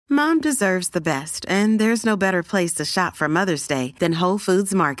Mom deserves the best, and there's no better place to shop for Mother's Day than Whole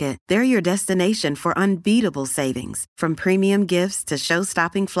Foods Market. They're your destination for unbeatable savings, from premium gifts to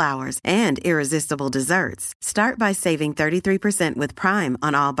show-stopping flowers and irresistible desserts. Start by saving 33% with Prime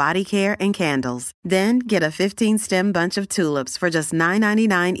on all body care and candles. Then get a 15-stem bunch of tulips for just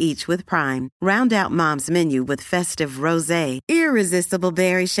 $9.99 each with Prime. Round out Mom's menu with festive rosé, irresistible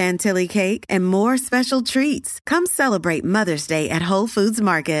berry chantilly cake, and more special treats. Come celebrate Mother's Day at Whole Foods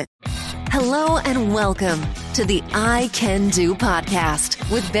Market. Hello and welcome to the I Can Do podcast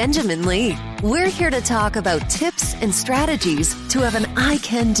with Benjamin Lee. We're here to talk about tips and strategies to have an I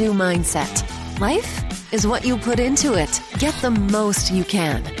Can Do mindset. Life is what you put into it. Get the most you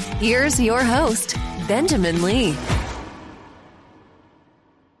can. Here's your host, Benjamin Lee.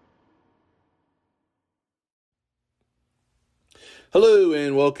 Hello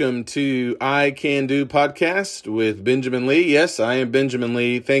and welcome to I Can Do podcast with Benjamin Lee. Yes, I am Benjamin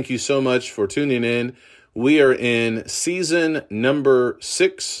Lee. Thank you so much for tuning in. We are in season number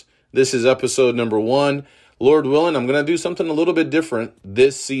 6. This is episode number 1. Lord willing, I'm going to do something a little bit different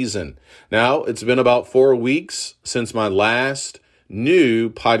this season. Now, it's been about 4 weeks since my last new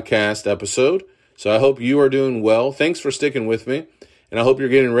podcast episode. So I hope you are doing well. Thanks for sticking with me. And I hope you're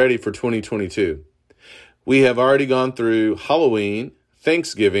getting ready for 2022. We have already gone through Halloween,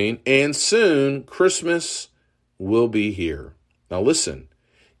 Thanksgiving, and soon Christmas will be here. Now listen,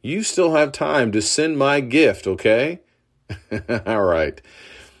 you still have time to send my gift, okay? All right.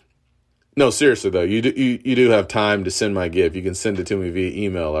 No, seriously though, you do have time to send my gift. You can send it to me via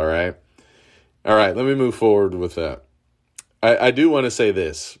email, all right? All right, let me move forward with that. I do want to say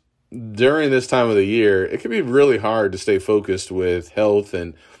this. During this time of the year, it can be really hard to stay focused with health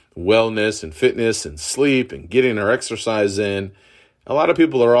and wellness and fitness and sleep and getting our exercise in. A lot of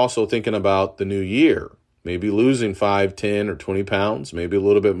people are also thinking about the new year, maybe losing 5, 10, or 20 pounds, maybe a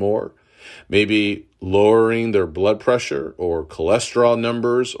little bit more, maybe lowering their blood pressure or cholesterol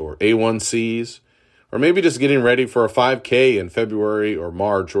numbers or A1Cs, or maybe just getting ready for a 5K in February or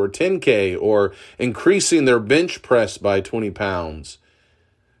March or a 10K or increasing their bench press by 20 pounds.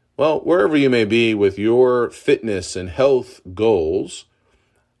 Well, wherever you may be with your fitness and health goals,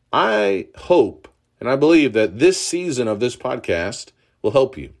 I hope and I believe that this season of this podcast will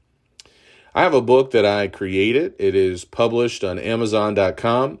help you. I have a book that I created. It is published on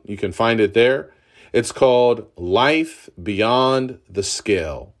Amazon.com. You can find it there. It's called Life Beyond the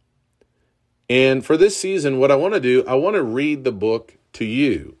Scale. And for this season, what I want to do, I want to read the book to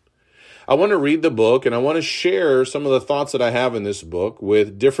you. I want to read the book and I want to share some of the thoughts that I have in this book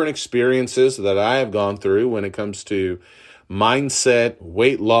with different experiences that I have gone through when it comes to mindset,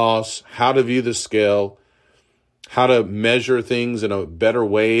 weight loss, how to view the scale, how to measure things in a better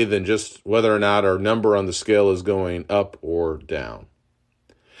way than just whether or not our number on the scale is going up or down.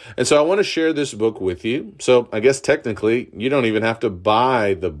 And so I want to share this book with you. So I guess technically you don't even have to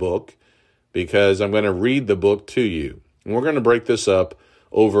buy the book because I'm going to read the book to you. And we're going to break this up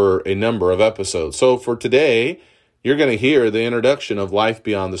over a number of episodes. So for today, you're going to hear the introduction of Life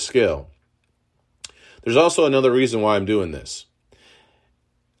Beyond the Scale. There's also another reason why I'm doing this.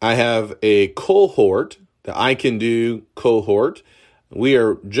 I have a cohort, the I Can Do cohort. We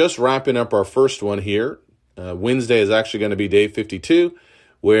are just wrapping up our first one here. Wednesday is actually going to be day 52,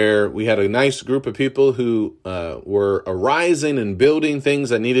 where we had a nice group of people who were arising and building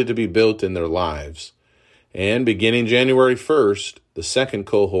things that needed to be built in their lives. And beginning January 1st, the second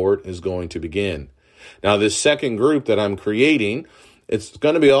cohort is going to begin. Now, this second group that I'm creating, it's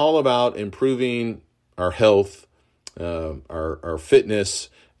going to be all about improving our health, our fitness,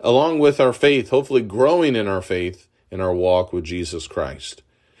 along with our faith, hopefully growing in our faith in our walk with Jesus Christ.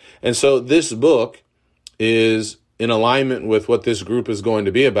 And so this book is in alignment with what this group is going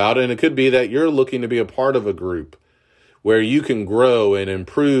to be about. And it could be that you're looking to be a part of a group where you can grow and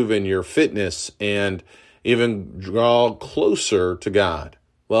improve in your fitness and even draw closer to God.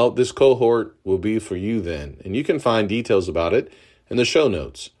 Well, this cohort will be for you then. And you can find details about it in the show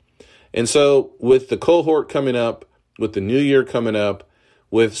notes. And so with the cohort coming up, with the new year coming up,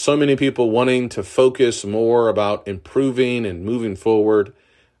 with so many people wanting to focus more about improving and moving forward,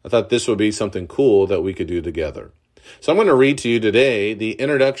 I thought this would be something cool that we could do together. So I'm going to read to you today the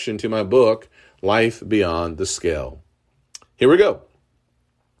introduction to my book, Life Beyond the Scale. Here we go.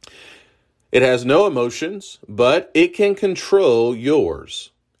 It has no emotions, but it can control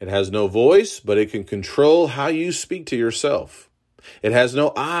yours. It has no voice, but it can control how you speak to yourself. It has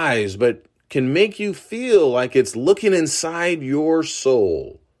no eyes, but can make you feel like it's looking inside your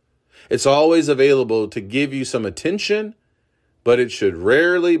soul. It's always available to give you some attention, but it should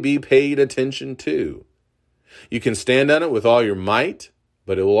rarely be paid attention to. You can stand on it with all your might,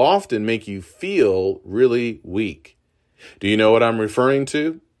 but it will often make you feel really weak. Do you know what I'm referring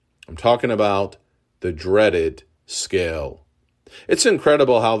to? I'm talking about the dreaded scale. It's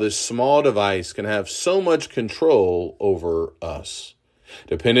incredible how this small device can have so much control over us.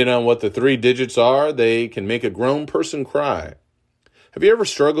 Depending on what the 3 digits are, they can make a grown person cry. Have you ever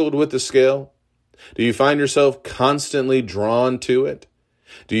struggled with the scale? Do you find yourself constantly drawn to it?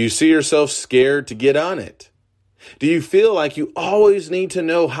 Do you see yourself scared to get on it? Do you feel like you always need to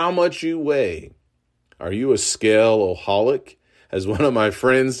know how much you weigh? Are you a scale-oholic, as one of my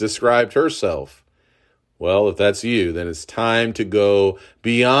friends described herself? Well, if that's you, then it's time to go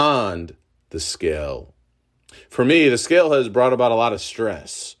beyond the scale. For me, the scale has brought about a lot of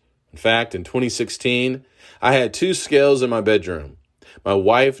stress. In fact, in 2016, I had 2 scales in my bedroom. My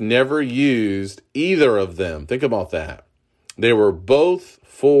wife never used either of them. Think about that. They were both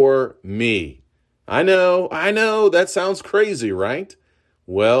for me. I know, that sounds crazy, right?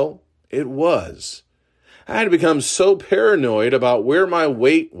 Well, it was. I had become so paranoid about where my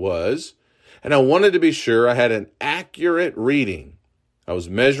weight was, and I wanted to be sure I had an accurate reading. I was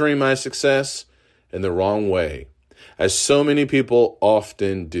measuring my success in the wrong way, as so many people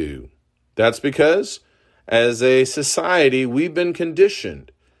often do. That's because, as a society, we've been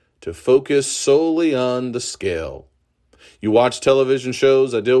conditioned to focus solely on the scale. You watch television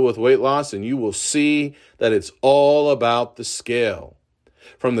shows that deal with weight loss, and you will see that it's all about the scale.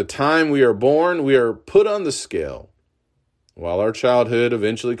 From the time we are born, we are put on the scale. While our childhood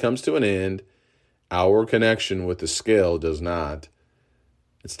eventually comes to an end, our connection with the scale does not.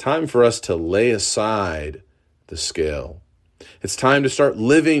 It's time for us to lay aside the scale. It's time to start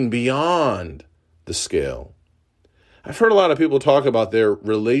living beyond the scale. I've heard a lot of people talk about their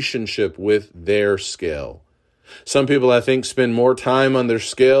relationship with their scale. Some people, I think, spend more time on their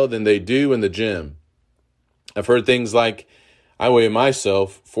scale than they do in the gym. I've heard things like, I weigh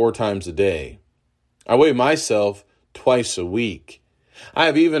myself 4 times a day. I weigh myself twice a week. I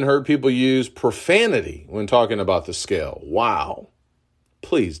have even heard people use profanity when talking about the scale. Wow.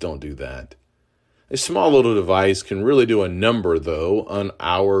 Please don't do that. A small little device can really do a number, though, on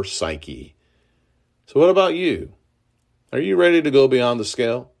our psyche. So what about you? Are you ready to go beyond the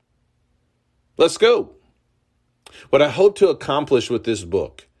scale? Let's go. What I hope to accomplish with this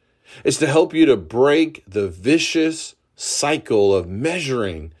book is to help you to break the vicious cycle of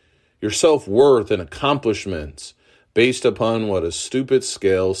measuring your self-worth and accomplishments based upon what a stupid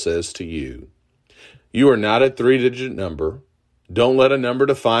scale says to you. You are not a 3-digit number. Don't let a number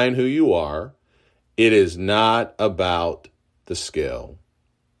define who you are. It is not about the scale.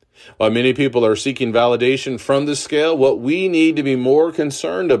 While many people are seeking validation from the scale, what we need to be more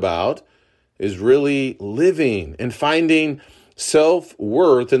concerned about is really living and finding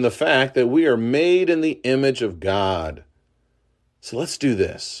self-worth in the fact that we are made in the image of God. So let's do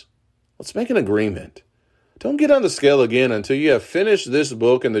this. Let's make an agreement. Don't get on the scale again until you have finished this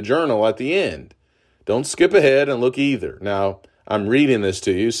book and the journal at the end. Don't skip ahead and look either. Now, I'm reading this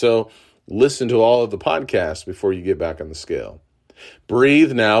to you, so listen to all of the podcasts before you get back on the scale.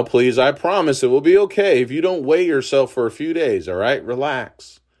 Breathe now, please. I promise it will be okay if you don't weigh yourself for a few days, all right?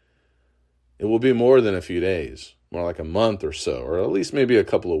 Relax. It will be more than a few days, more like a month or so, or at least maybe a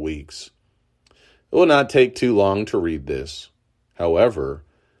couple of weeks. It will not take too long to read this. However,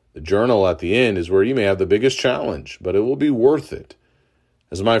 the journal at the end is where you may have the biggest challenge, but it will be worth it.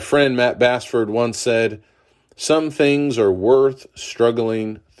 As my friend Matt Bassford once said, some things are worth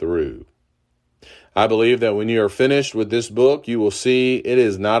struggling through. I believe that when you are finished with this book, you will see it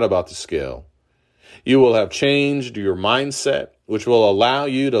is not about the scale. You will have changed your mindset, which will allow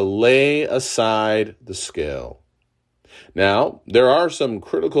you to lay aside the scale. Now, there are some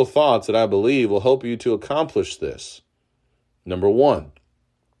critical thoughts that I believe will help you to accomplish this. Number 1,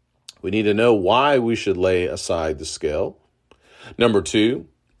 we need to know why we should lay aside the scale. Number 2,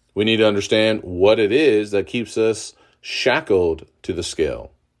 we need to understand what it is that keeps us shackled to the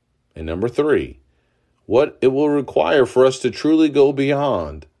scale. And number 3, what it will require for us to truly go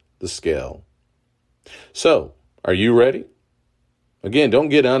beyond the scale. So, are you ready? Again, don't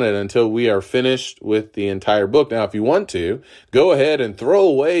get on it until we are finished with the entire book. Now, if you want to, go ahead and throw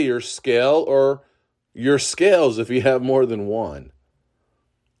away your scale or your scales if you have more than one.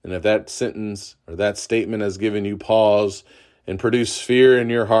 And if that sentence or that statement has given you pause and produced fear in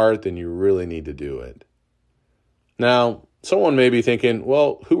your heart, then you really need to do it. Now, someone may be thinking,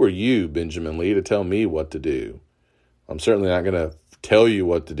 well, who are you, Benjamin Lee, to tell me what to do? I'm certainly not going to tell you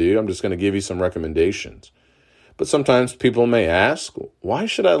what to do. I'm just going to give you some recommendations. But sometimes people may ask, why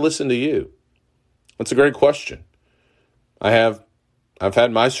should I listen to you? That's a great question. I've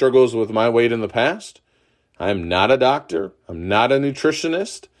had my struggles with my weight in the past. I'm not a doctor. I'm not a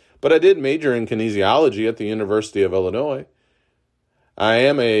nutritionist, but I did major in kinesiology at the University of Illinois. I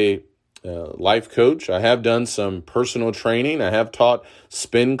am a life coach. I have done some personal training. I have taught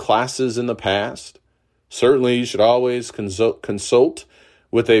spin classes in the past. Certainly, you should always consult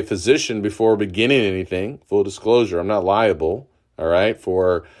with a physician before beginning anything. Full disclosure, I'm not liable, all right,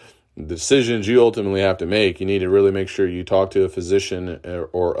 for the decisions you ultimately have to make. You need to really make sure you talk to a physician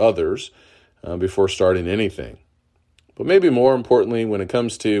or others before starting anything. But maybe more importantly, when it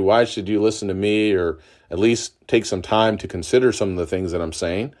comes to why should you listen to me or at least take some time to consider some of the things that I'm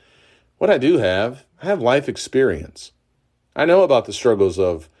saying, what I have life experience. I know about the struggles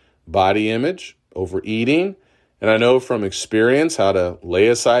of body image, overeating, and I know from experience how to lay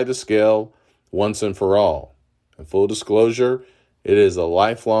aside the scale once and for all. And full disclosure, it is a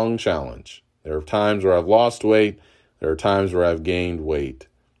lifelong challenge. There are times where I've lost weight. There are times where I've gained weight.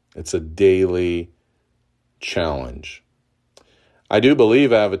 It's a daily challenge. I do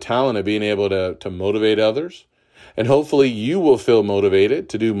believe I have a talent of being able to motivate others. And hopefully you will feel motivated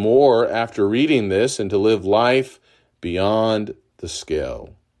to do more after reading this and to live life beyond the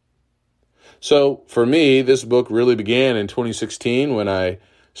scale. So for me, this book really began in 2016 when I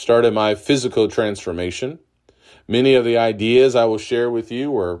started my physical transformation. Many of the ideas I will share with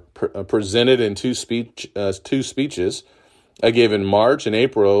you were presented in two speeches I gave in March and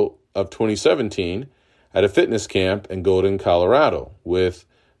April of 2017 at a fitness camp in Golden, Colorado with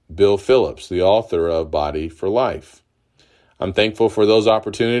Bill Phillips, the author of Body for Life. I'm thankful for those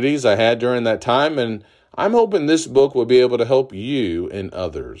opportunities I had during that time, and I'm hoping this book will be able to help you and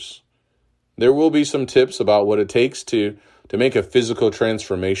others. There will be some tips about what it takes to make a physical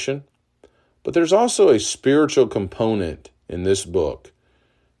transformation, but there's also a spiritual component in this book.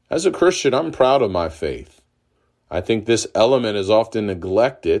 As a Christian, I'm proud of my faith. I think this element is often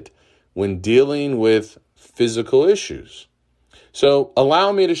neglected when dealing with physical issues. So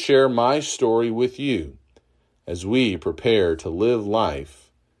allow me to share my story with you as we prepare to live life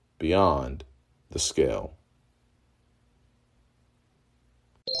beyond the scale.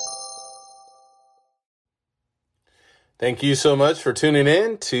 Thank you so much for tuning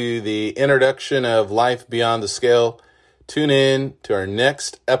in to the introduction of Life Beyond the Scale. Tune in to our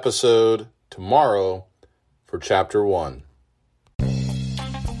next episode tomorrow for Chapter 1.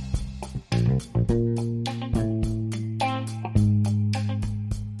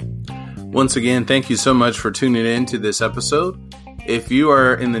 Once again, thank you so much for tuning in to this episode. If you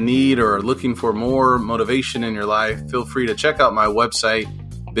are in the need or are looking for more motivation in your life, feel free to check out my website,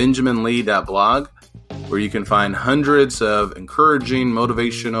 benjaminlee.blog, where you can find hundreds of encouraging,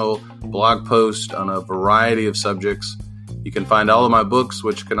 motivational blog posts on a variety of subjects. You can find all of my books,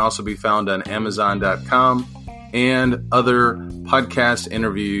 which can also be found on Amazon.com, and other podcast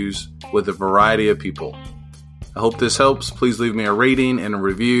interviews with a variety of people. I hope this helps. Please leave me a rating and a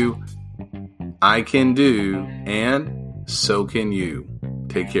review. I can do, and so can you.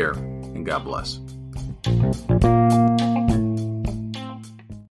 Take care, and God bless.